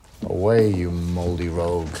Away, you moldy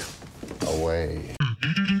rogue. Away.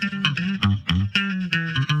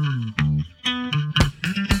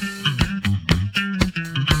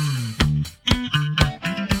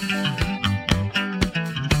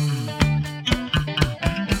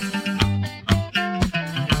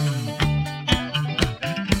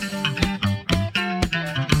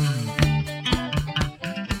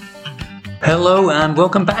 Hello and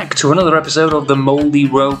welcome back to another episode of the Mouldy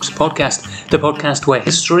Rogues podcast, the podcast where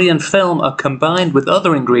history and film are combined with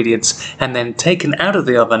other ingredients and then taken out of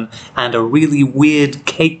the oven and a really weird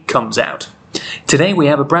cake comes out. Today we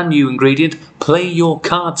have a brand new ingredient, Play Your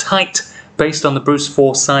Cards Height, based on the Bruce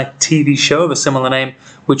Forsyth TV show of a similar name,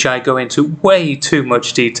 which I go into way too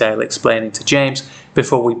much detail explaining to James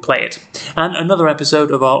before we play it. And another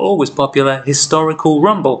episode of our always popular Historical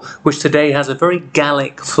Rumble, which today has a very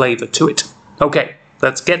Gallic flavour to it. Okay,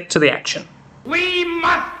 let's get to the action. We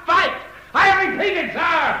must fight! I repeat it,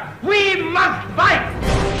 sir! We must fight!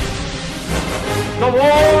 The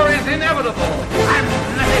war is inevitable, and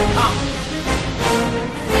let it come.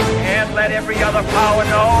 And let every other power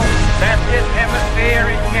know that this hemisphere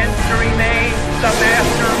intends to remain the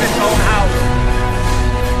master of its own house.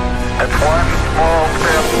 It's one small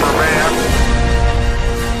step for man.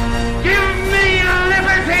 Give me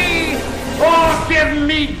liberty, or give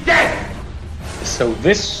me death! So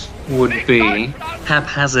this would be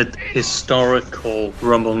Haphazard Historical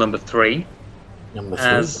Rumble number 3. Number 3.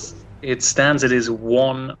 As it stands, it is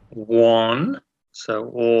 1-1. So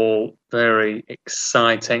all very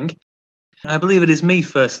exciting. I believe it is me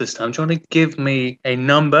first this time. Do you want to give me a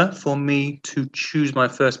number for me to choose my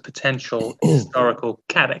first potential historical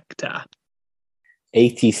character?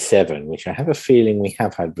 87, which I have a feeling we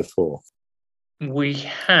have had before. We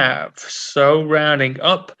have. So rounding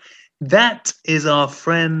up, that is our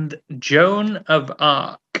friend Joan of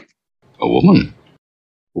Arc. A woman.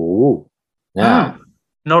 Ooh. Now,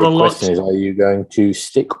 Not the a lot. question is, are you going to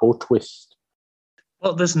stick or twist?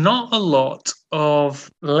 Well, there's not a lot of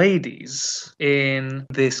ladies in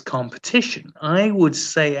this competition. I would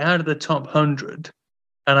say out of the top 100,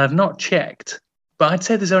 and I've not checked, but I'd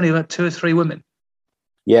say there's only about 2 or 3 women.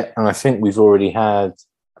 Yeah, and I think we've already had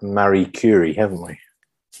Marie Curie, haven't we?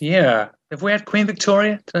 Yeah. Have we had Queen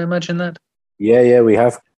Victoria? Did I imagine that? Yeah, we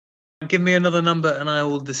have. Give me another number and I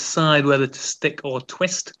will decide whether to stick or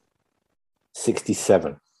twist.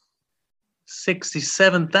 67.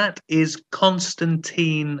 67. That is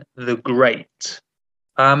Constantine the Great.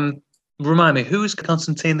 Remind me, who is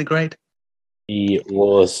Constantine the Great? He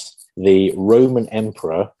was the Roman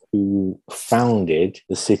emperor who founded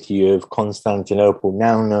the city of Constantinople,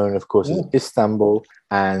 now known, of course, as Istanbul,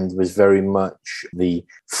 and was very much the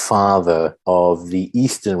father of the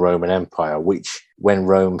Eastern Roman Empire, which, when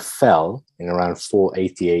Rome fell in around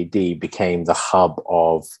 480 AD, became the hub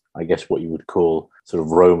of, I guess, what you would call sort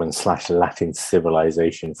of Roman/Latin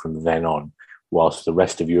civilization from then on, whilst the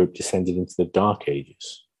rest of Europe descended into the Dark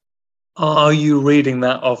Ages. Are you reading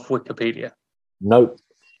that off Wikipedia? Nope,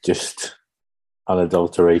 just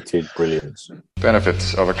unadulterated brilliance.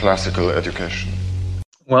 Benefits of a classical education.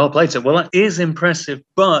 Well played, sir. Well, that is impressive,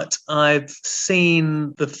 but I've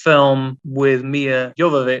seen the film with Mia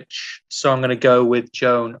Jovovich, so I'm going to go with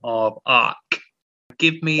Joan of Arc.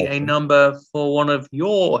 Give me a number for one of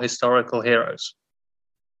your historical heroes.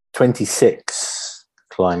 26,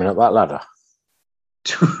 climbing up that ladder.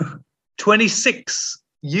 26.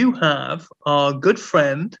 You have our good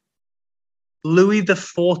friend, Louis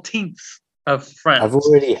XIV of France. I've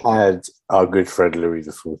already had our good friend Louis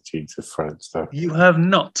XIV of France, though. You have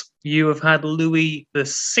not. You have had Louis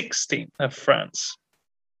XVI of France.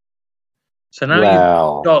 So now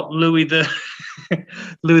you've got Louis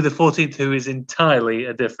XIV, who is entirely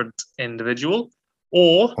a different individual.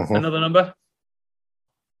 Or another number?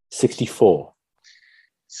 64.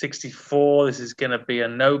 64. This is going to be a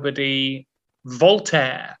nobody.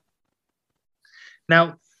 Voltaire.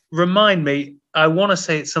 Now, remind me, I want to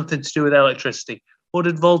say it's something to do with electricity. What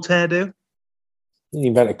did Voltaire do? He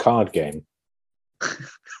invented a card game.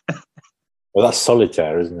 Well, that's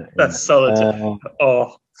solitaire, isn't it? That's solitaire.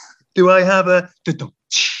 Do I have a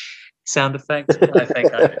sound effect? I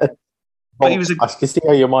think I do. But I can see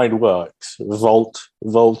how your mind works. Volt,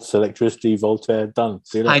 electricity, Voltaire, done.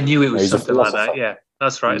 I knew it was something like that. Yeah,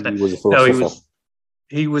 that's right. He was a philosopher.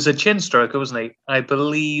 He was a chin stroker, wasn't he? I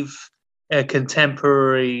believe a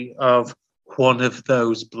contemporary of one of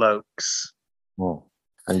those blokes. Oh.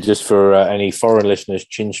 And just for any foreign listeners,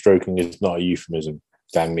 chin stroking is not a euphemism.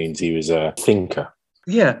 That means he was a thinker.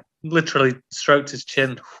 Yeah, literally stroked his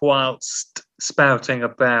chin whilst spouting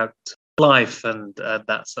about life and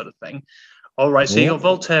that sort of thing. All right, so you got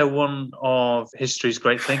Voltaire, one of history's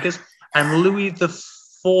great thinkers, and Louis the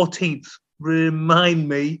 14th. Remind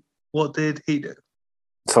me, what did he do?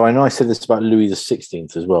 So I know I said this about Louis the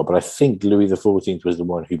 16th as well, but I think Louis the 14th was the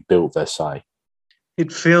one who built Versailles.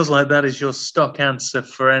 It feels like that is your stock answer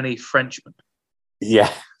for any Frenchman.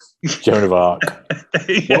 Yeah, Joan of Arc.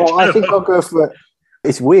 Yeah, Well, I think I'll go for it.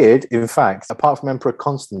 It's weird, in fact, apart from Emperor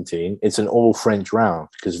Constantine, it's an all-French round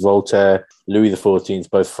because Voltaire, Louis the 14th,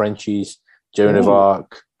 both Frenchies, Joan of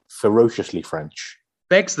Arc, ferociously French.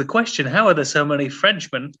 Begs the question, how are there so many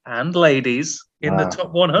Frenchmen and ladies in the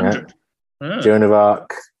top 100? Yeah. Joan of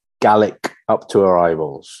Arc, Gallic up to her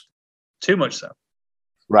eyeballs. Too much so.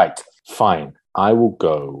 Right, fine. I will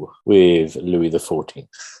go with Louis the 14th.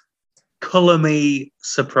 Colour me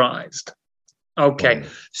surprised. Okay,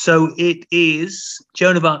 so it is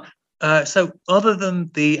Joan of Arc. So other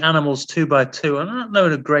than the animals 2x2, I'm not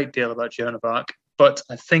knowing a great deal about Joan of Arc, but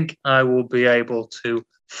I think I will be able to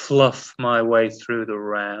fluff my way through the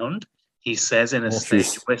round, he says in a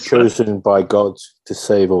stage whisper. Chosen by God to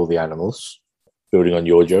save all the animals. Building on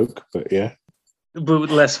your joke, but yeah.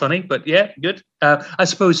 But less funny, but yeah, good. I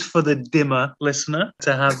suppose for the dimmer listener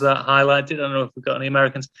to have that highlighted. I don't know if we've got any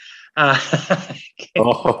Americans. I'll get rid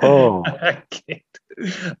of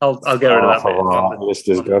that bit.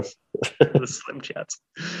 Listeners go. The Slim Chats.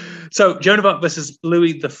 So, Joan of Arc versus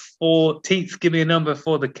Louis the 14th. Give me a number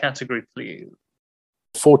for the category, please.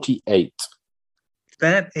 48.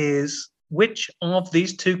 That is, which of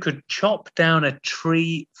these two could chop down a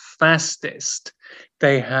tree fastest?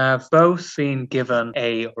 They have both been given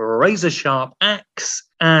a razor-sharp axe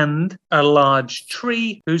and a large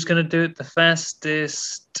tree. Who's going to do it the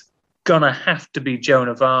fastest? Gonna have to be Joan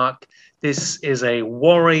of Arc. This is a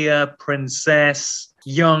warrior princess,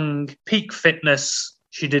 young, peak fitness.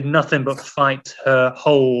 She did nothing but fight her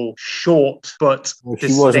whole short but she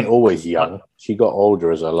wasn't always young. She got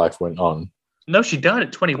older as her life went on. No, she died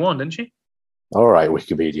at 21, didn't she? All right,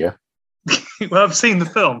 Wikipedia. Well, I've seen the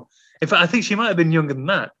film. In fact, I think she might have been younger than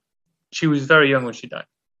that. She was very young when she died.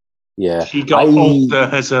 Yeah. She got older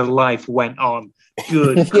as her life went on.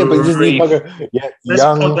 Good yeah, but grief. Let's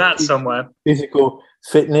young, put that somewhere. Physical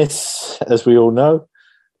fitness, as we all know.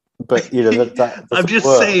 But, you know, that I'm just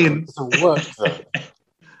work. saying. It doesn't work, though.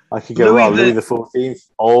 I could go, Louis the 14th,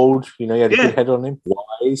 old, you know, he had a good head on him,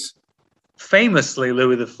 wise. Famously,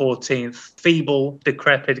 Louis the 14th, feeble,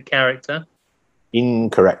 decrepit character.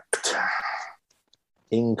 Incorrect,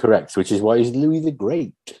 which is why he's Louis the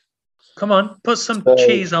Great. Come on, put some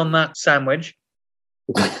cheese on that sandwich.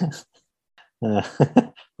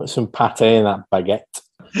 Put some pate in that baguette.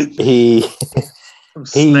 He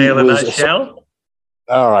snail in that shell.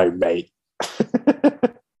 All right, mate.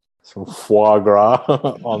 Some foie gras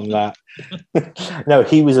on that. No,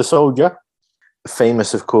 he was a soldier.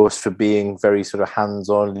 Famous, of course, for being very sort of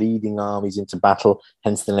hands-on, leading armies into battle,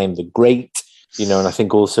 hence the name the Great. You know, and I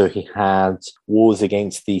think also he had wars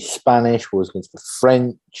against the Spanish, wars against the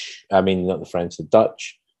French. I mean, not the French, the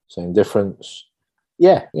Dutch. Same difference.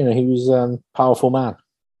 Yeah, you know, he was a powerful man.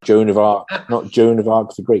 Joan of Arc, not Joan of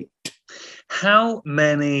Arc the Great. How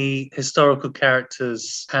many historical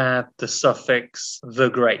characters have the suffix the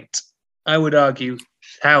Great? I would argue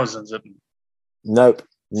thousands of them. Nope.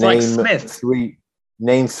 Like Smith.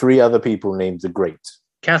 Name three other people named the Great.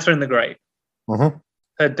 Catherine the Great. Mm-hmm.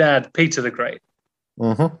 Her dad, Peter the Great.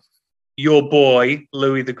 Mm-hmm. Your boy,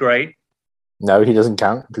 Louis the Great. No, he doesn't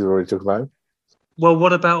count because we already talked about him. Well,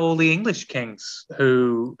 what about all the English kings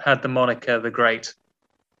who had the moniker the Great?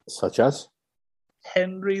 Such as?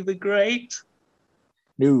 Henry the Great?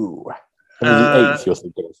 No. Henry the Eighth, you're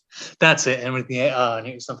thinking of. That's it, Henry the Eighth. I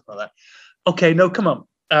knew it was something like that. Okay, no, come on.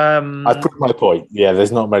 I proved my point. Yeah,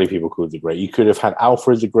 there's not many people called the Great. You could have had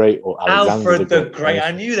Alfred the Great or Alexander the Great.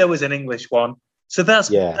 I knew there was an English one. So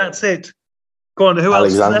that's it. Go on, who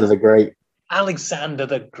else? Alexander the Great. Alexander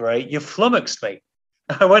the Great. You flummoxed me.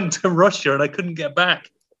 I went to Russia and I couldn't get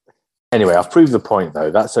back. Anyway, I've proved the point,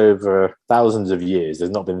 though. That's over thousands of years.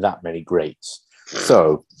 There's not been that many greats.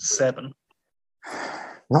 So 7.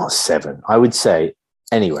 Not 7. I would say,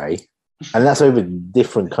 anyway, and that's over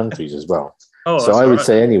different countries as well. So I would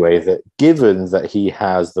say, anyway, that given that he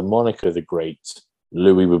has the moniker the Great,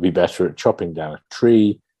 Louis would be better at chopping down a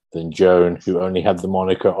tree than Joan, who only had the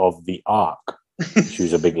moniker of the Ark. She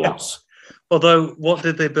was a big lass. Although, what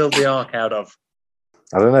did they build the Ark out of?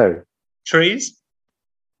 I don't know. Trees?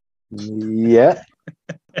 Yeah.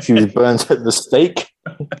 She was burnt at the stake.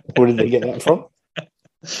 Where did they get that from?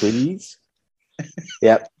 Trees?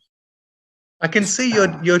 Yep. I can see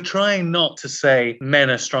you're trying not to say men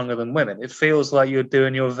are stronger than women. It feels like you're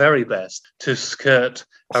doing your very best to skirt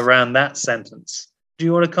around that sentence. Do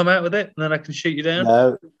you want to come out with it, and then I can shoot you down?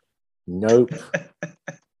 No, nope.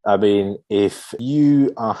 I mean, if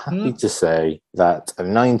you are happy to say that a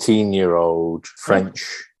 19-year-old French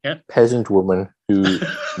peasant woman who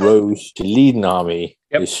rose to lead an army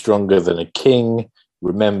is stronger than a king,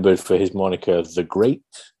 remembered for his moniker, the Great.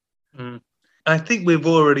 I think we've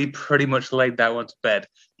already pretty much laid that one to bed,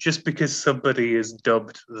 just because somebody is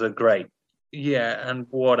dubbed the Great. Yeah, and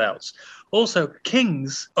what else? Also,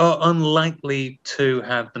 kings are unlikely to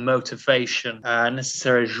have the motivation,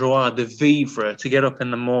 necessary joie de vivre, to get up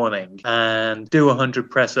in the morning and do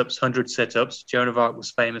 100 press-ups, 100 sit-ups. Joan of Arc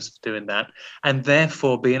was famous for doing that, and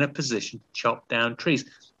therefore be in a position to chop down trees.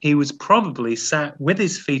 He was probably sat with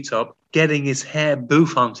his feet up, getting his hair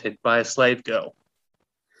bouffanted by a slave girl.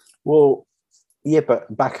 Well, yeah,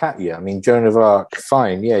 but back at you. I mean, Joan of Arc,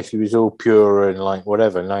 fine. Yeah, she was all pure and like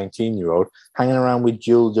whatever, 19-year-old, hanging around with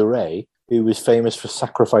Gilles de Rais, who was famous for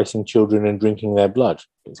sacrificing children and drinking their blood.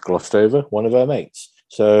 It's glossed over, one of her mates.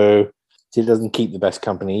 So she doesn't keep the best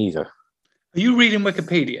company either. Are you reading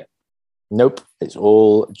Wikipedia? Nope, it's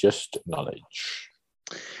all just knowledge.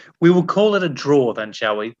 We will call it a draw then,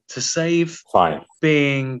 shall we? To save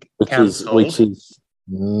being cancelled. Which is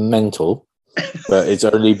mental, but it's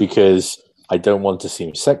only because I don't want to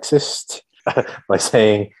seem sexist by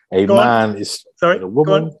saying a man is a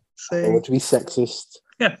woman. I want to be sexist.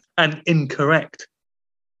 Yeah, and incorrect.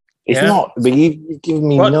 It's not. But you give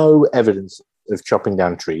me no evidence of chopping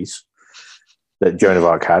down trees that Joan of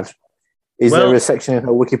Arc had. Is there a section in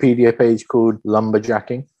her Wikipedia page called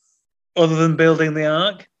lumberjacking? Other than building the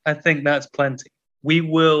ark, I think that's plenty. We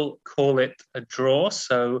will call it a draw,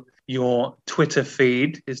 so your Twitter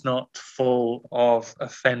feed is not full of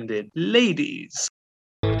offended ladies.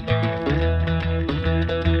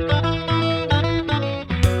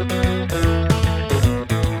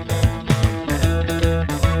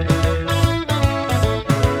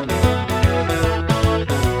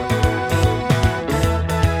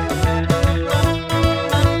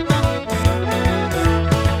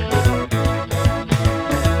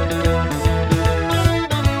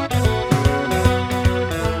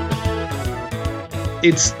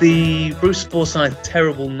 It's the Bruce Forsyth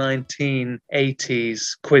terrible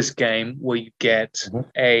 1980s quiz game where you get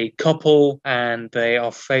a couple and they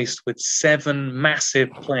are faced with 7 massive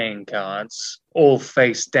playing cards, all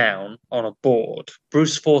face down on a board.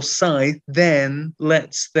 Bruce Forsyth then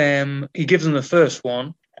he gives them the first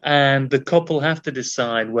one, and the couple have to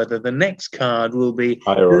decide whether the next card will be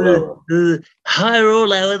higher or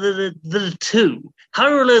lower than the 2.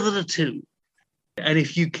 Higher or lower than the 2. And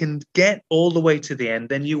if you can get all the way to the end,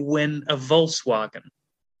 then you win a Volkswagen.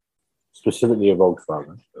 Specifically a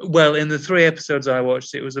Volkswagen? Well, in the 3 episodes I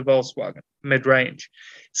watched, it was a Volkswagen, mid-range.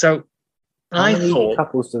 So How many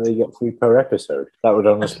couples do they get through per episode? That would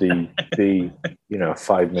honestly be, a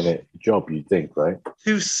 5-minute job, you'd think, right?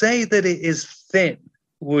 To say that it is thin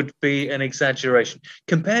would be an exaggeration.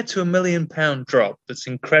 Compared to a £1 million drop that's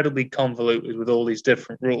incredibly convoluted with all these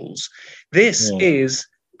different rules, this is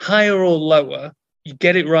higher or lower. You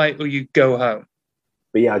get it right or you go home.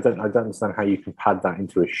 But yeah, I don't understand how you can pad that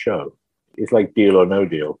into a show. It's like Deal or No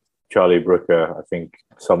Deal. Charlie Brooker, I think,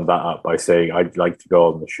 summed that up by saying, I'd like to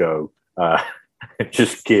go on the show,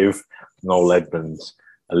 just give Noel Edmonds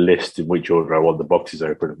a list in which order I want the boxes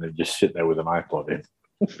open, and then just sit there with an iPod in.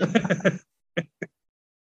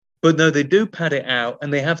 But no, they do pad it out,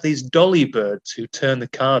 and they have these dolly birds who turn the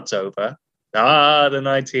cards over. The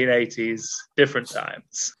 1980s, different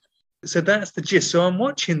times. So that's the gist. So I'm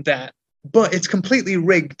watching that, but it's completely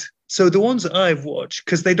rigged. So the ones that I've watched,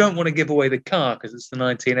 because they don't want to give away the car because it's the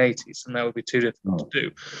 1980s and that would be too difficult to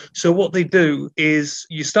do. So what they do is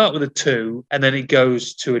you start with a 2 and then it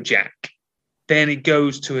goes to a jack. Then it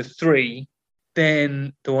goes to a 3.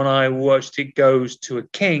 Then the one I watched, it goes to a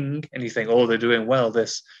king. And you think, oh, they're doing well,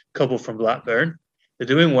 this couple from Blackburn. They're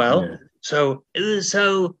doing well. Yeah. So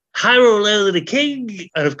higher or lower than a king?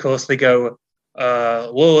 And of course they go,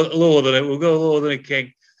 lower than it. We'll go lower than a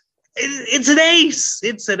king. It's an ace.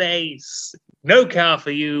 It's an ace. No car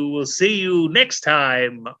for you. We'll see you next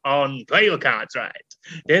time on Play Your Cards Right.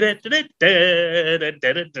 And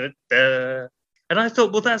I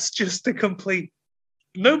thought, well, that's just a complete...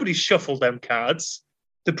 Nobody shuffled them cards.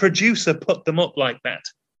 The producer put them up like that.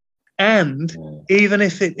 And even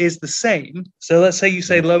if it is the same, so let's say you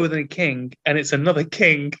say lower than a king and it's another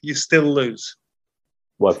king, you still lose.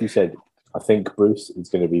 Well, if you said, I think, Bruce, it's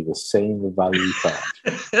going to be the same value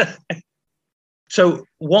card. So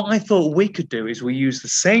what I thought we could do is we use the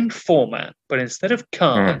same format, but instead of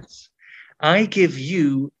cards, I give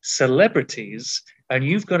you celebrities and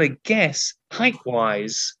you've got to guess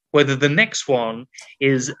height-wise whether the next one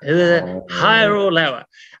is higher or lower.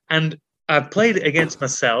 And I've played it against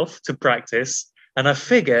myself to practice, and I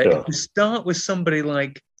figure Sure. if we start with somebody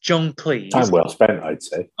like John Cleese... Time well spent, I'd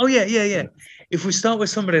say. Oh, yeah. If we start with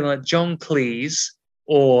somebody like John Cleese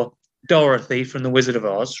or Dorothy from The Wizard of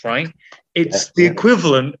Oz, right? It's the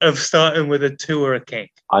equivalent of starting with a 2 or a king.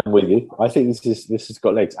 I'm with you. I think this has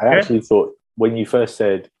got legs. I actually thought when you first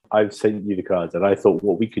said I've sent you the cards, and I thought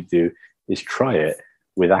what we could do is try it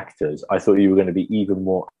with actors. I thought you were going to be even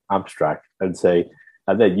more abstract and say,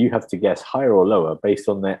 and then you have to guess higher or lower based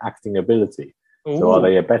on their acting ability. Ooh. So are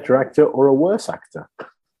they a better actor or a worse actor?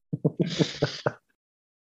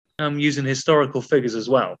 I'm using historical figures as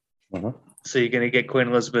well. Mhm. So you're going to get Queen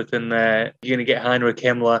Elizabeth in there. You're going to get Heinrich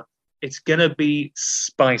Himmler. It's going to be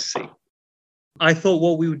spicy. I thought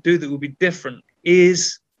what we would do that would be different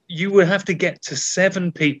is you would have to get to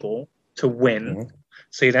 7 people to win. Mm-hmm.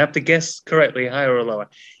 So you'd have to guess correctly, higher or lower.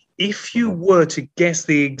 If you were to guess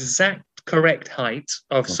the exact correct height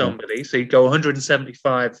of somebody, so you go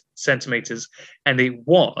 175 centimeters, and it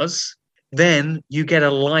was, then you get a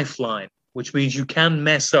lifeline, which means you can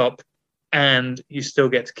mess up and you still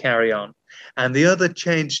get to carry on. And the other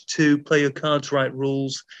change to play your cards right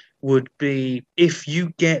rules would be if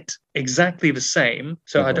you get exactly the same.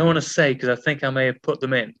 So I don't want to say because I think I may have put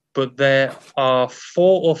them in, but there are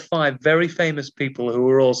 4 or 5 very famous people who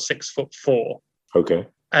are all 6'4". Okay.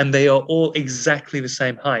 And they are all exactly the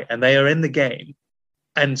same height, and they are in the game.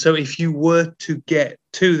 And so if you were to get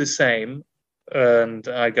to the same, and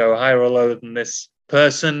I go higher or lower than this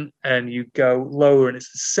person, and you go lower and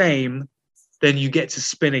it's the same, then you get to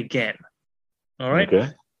spin again. All right?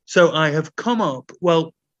 Okay. So I have come up,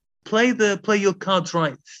 well, play your cards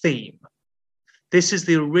right theme. This is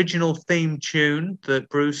the original theme tune that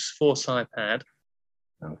Bruce Forsyth had.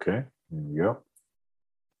 Okay. Here we go.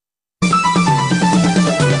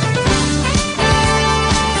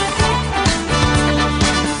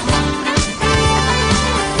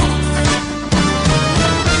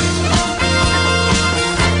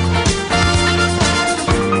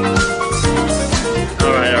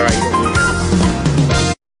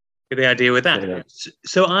 Get the idea with that. Yeah.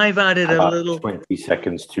 So I've added a little 20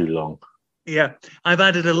 seconds too long. Yeah, I've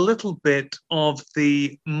added a little bit of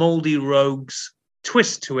the Moldy Rogues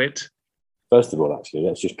twist to it. First of all, actually,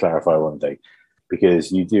 let's just clarify one thing,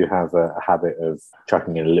 because you do have a habit of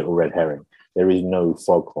chucking in a little red herring. There is no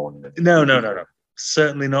foghorn. No.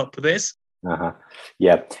 Certainly not for this. Uh-huh.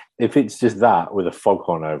 Yeah, if it's just that with a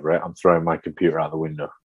foghorn over it, I'm throwing my computer out the window.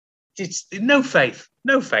 It's no faith.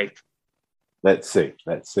 Let's see.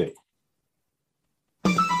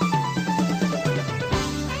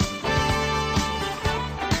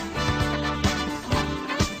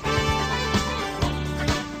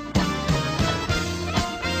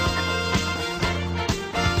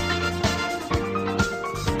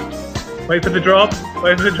 Wait for the drop.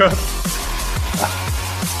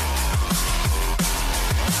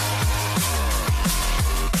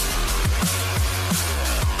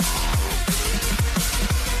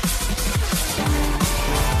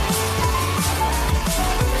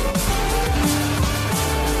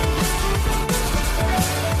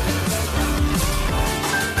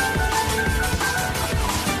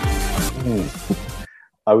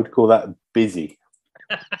 I would call that busy.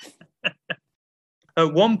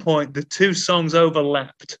 At one point, the 2 songs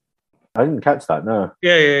overlapped. I didn't catch that, no.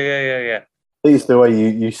 Yeah. At least the way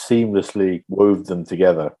you seamlessly wove them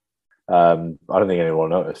together. I don't think anyone will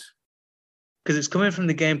notice. Because it's coming from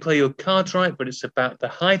the game Play Your Cards Right, but it's about the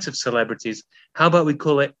height of celebrities. How about we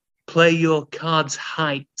call it Play Your Cards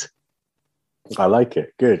Height? I like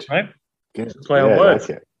it. Good. Right? Good. Play on words. I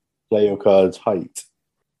like it. Play your cards height.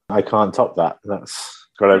 I can't top that. That's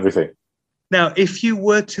got everything. Now, if you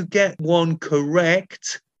were to get one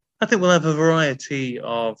correct, I think we'll have a variety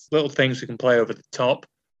of little things we can play over the top.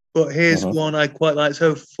 But here's one I quite like.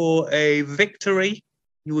 So for a victory,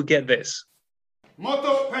 you would get this.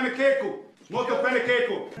 Moto Panakeku. Moto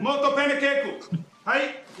Panakeku. Moto Panakeku.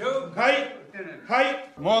 Hi. Hi.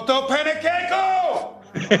 Moto Panakeku.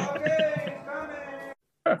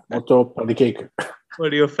 Moto pancake. One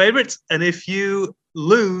of your favorites. And if you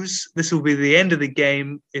lose, this will be the end of the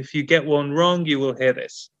game. If you get one wrong, you will hear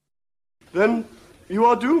this. Then you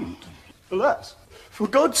are doomed. Alas, for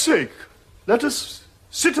God's sake, let us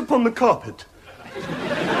sit upon the carpet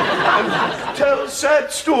and tell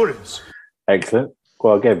sad stories. Excellent.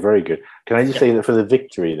 Well, again, very good. Can I just say that for the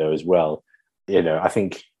victory, though, as well, I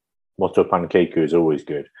think Moto Pancake is always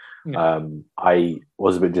good. Yeah. I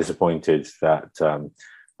was a bit disappointed that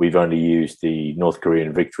we've only used the North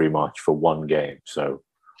Korean victory march for one game. So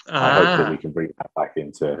I hope that we can bring that back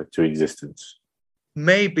into existence.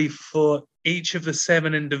 maybe for each of the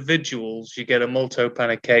 7 individuals, you get a molto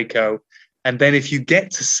panakeiko. And then if you get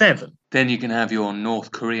to 7, then you can have your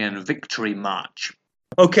North Korean victory march.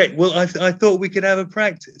 Okay, well, I thought we could have a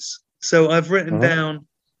practice. So I've written down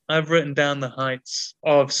the heights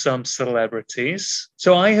of some celebrities.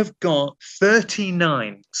 So I have got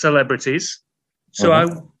 39 celebrities. So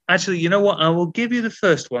actually, you know what? I will give you the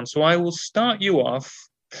first one. So I will start you off.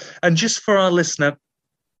 And just for our listener,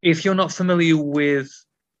 if you're not familiar with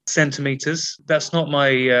centimeters, that's not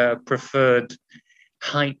my preferred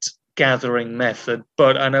height gathering method,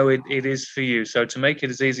 but I know it is for you. So to make it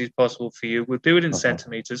as easy as possible for you, we'll do it in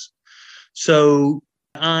centimeters. So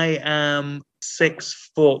I am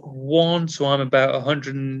 6'1", so I'm about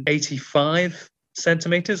 185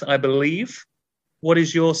 centimeters, I believe. What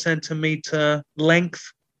is your centimeter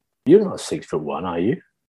length? You're not 6'1", are you?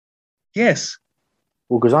 Yes.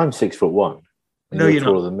 Well, because I'm 6'1". No, you're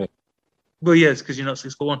taller not. than me. Well, yes, because you're not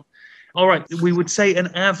 6'1". All right, we would say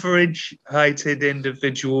an average heighted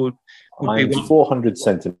individual would I'm be 400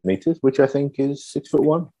 centimeters, which I think is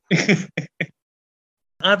 6'1".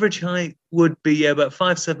 Average height would be about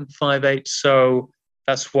 5'7", 5'8". So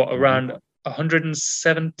that's what, around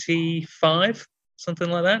 175, something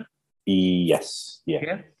like that. Yes,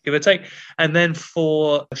 yeah, give or take. And then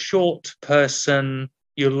for a short person,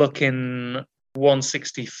 you're looking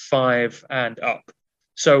 165 and up.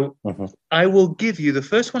 So I will give you, the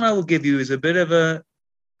first one I will give you is a bit of a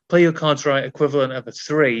play your cards right equivalent of a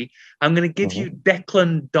 3. I'm going to give you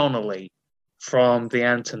Declan Donnelly from The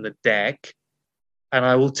Ant and the Dec. And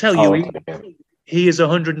I will tell you, he is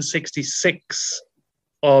 166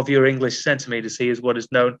 of your English centimeters. He is what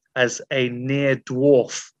is known as a near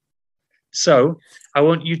dwarf. So I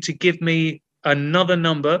want you to give me another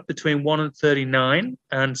number between 1 and 39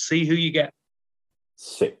 and see who you get.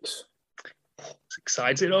 6.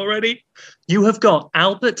 Excited already? You have got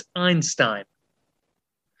Albert Einstein.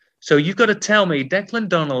 So you've got to tell me Declan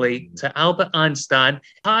Donnelly to Albert Einstein,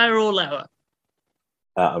 higher or lower?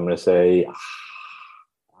 I'm going to say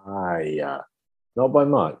higher. Not by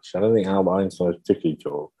much. I don't think Albert Einstein is particularly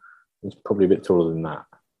tall. He's probably a bit taller than that.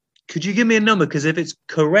 Could you give me a number? Because if it's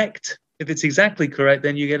correct, if it's exactly correct,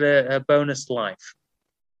 then you get a bonus life.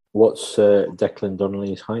 What's Declan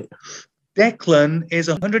Donnelly's height? Declan is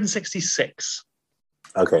 166.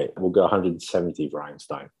 Okay, we'll go 170 for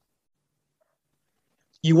Einstein.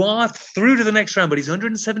 You are through to the next round, but he's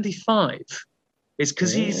 175. It's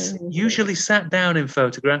because he's usually sat down in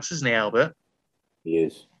photographs, isn't he, Albert? He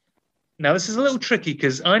is. Now, this is a little tricky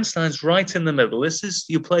because Einstein's right in the middle. This is,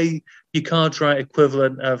 you play your cards right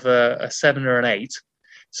equivalent of a 7 or an 8.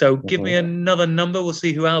 So give me another number. We'll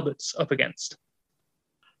see who Albert's up against.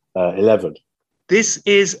 11. This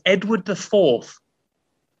is Edward IV.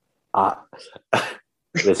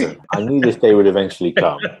 Listen, I knew this day would eventually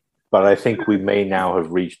come, but I think we may now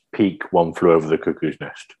have reached peak One Flew Over the Cuckoo's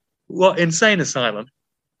Nest. What, insane asylum?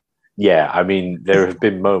 Yeah, I mean, there have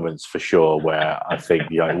been moments for sure where I think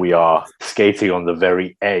we are skating on the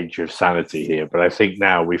very edge of sanity here, but I think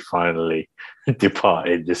now we finally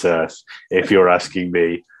departed this earth. If you're asking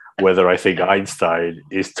me whether I think Einstein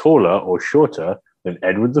is taller or shorter than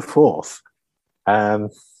Edward IV, I'm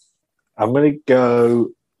going to go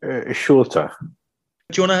shorter.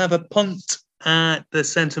 Do you want to have a punt at the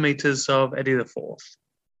centimeters of Eddie IV?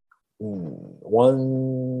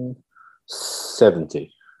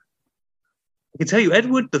 170. I can tell you,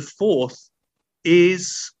 Edward IV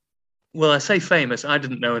is, well, I say famous. I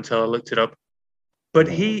didn't know until I looked it up. But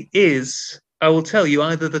he is, I will tell you,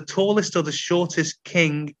 either the tallest or the shortest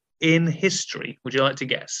king in history. Would you like to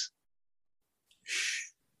guess?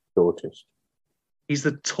 Shortest. He's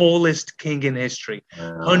the tallest king in history.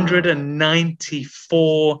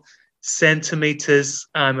 194 centimeters.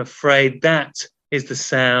 I'm afraid that is the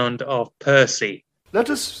sound of Percy. Let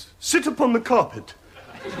us sit upon the carpet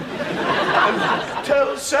and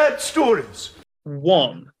tell sad stories.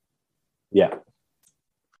 1. Yeah.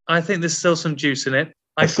 I think there's still some juice in it.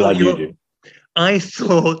 I'm glad you do. I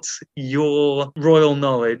thought your royal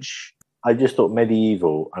knowledge. I just thought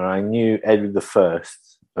medieval, and I knew Edward I,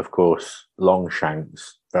 of course,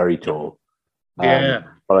 Longshanks, very tall. Yeah.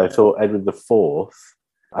 But I thought Edward IV,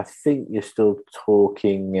 I think you're still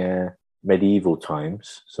talking medieval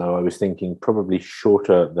times. So I was thinking probably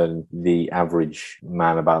shorter than the average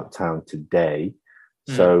man about town today.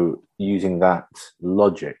 So using that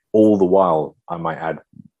logic, all the while, I might add,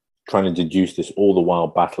 trying to deduce this, all the while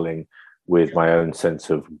battling with my own sense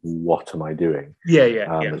of what am I doing?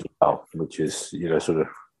 As well, which is, sort of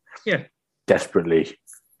desperately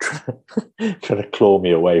trying to claw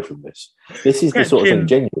me away from this. This is the sort of thing,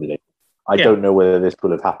 genuinely, I don't know whether this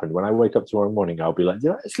will have happened. When I wake up tomorrow morning, I'll be like,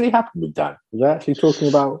 did it actually happen with Dan? Was I actually talking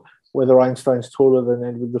about whether Einstein's taller than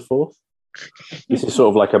Edward IV? This is sort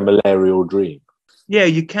of like a malarial dream. Yeah,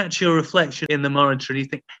 you catch your reflection in the monitor and you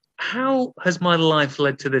think, how has my life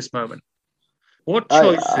led to this moment? What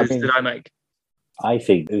choices did I make? I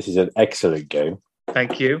think this is an excellent game.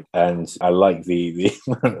 Thank you. And I like the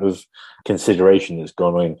amount of consideration that's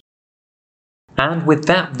gone in. And with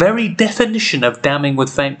that very definition of damning with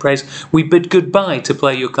faint praise, we bid goodbye to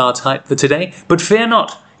Play Your Cards Hype for today, but fear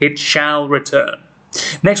not, it shall return.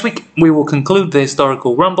 Next week, we will conclude the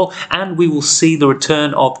historical rumble, and we will see the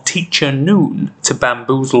return of Teacher Noon to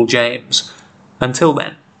bamboozle James. Until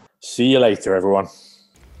then. See you later, everyone.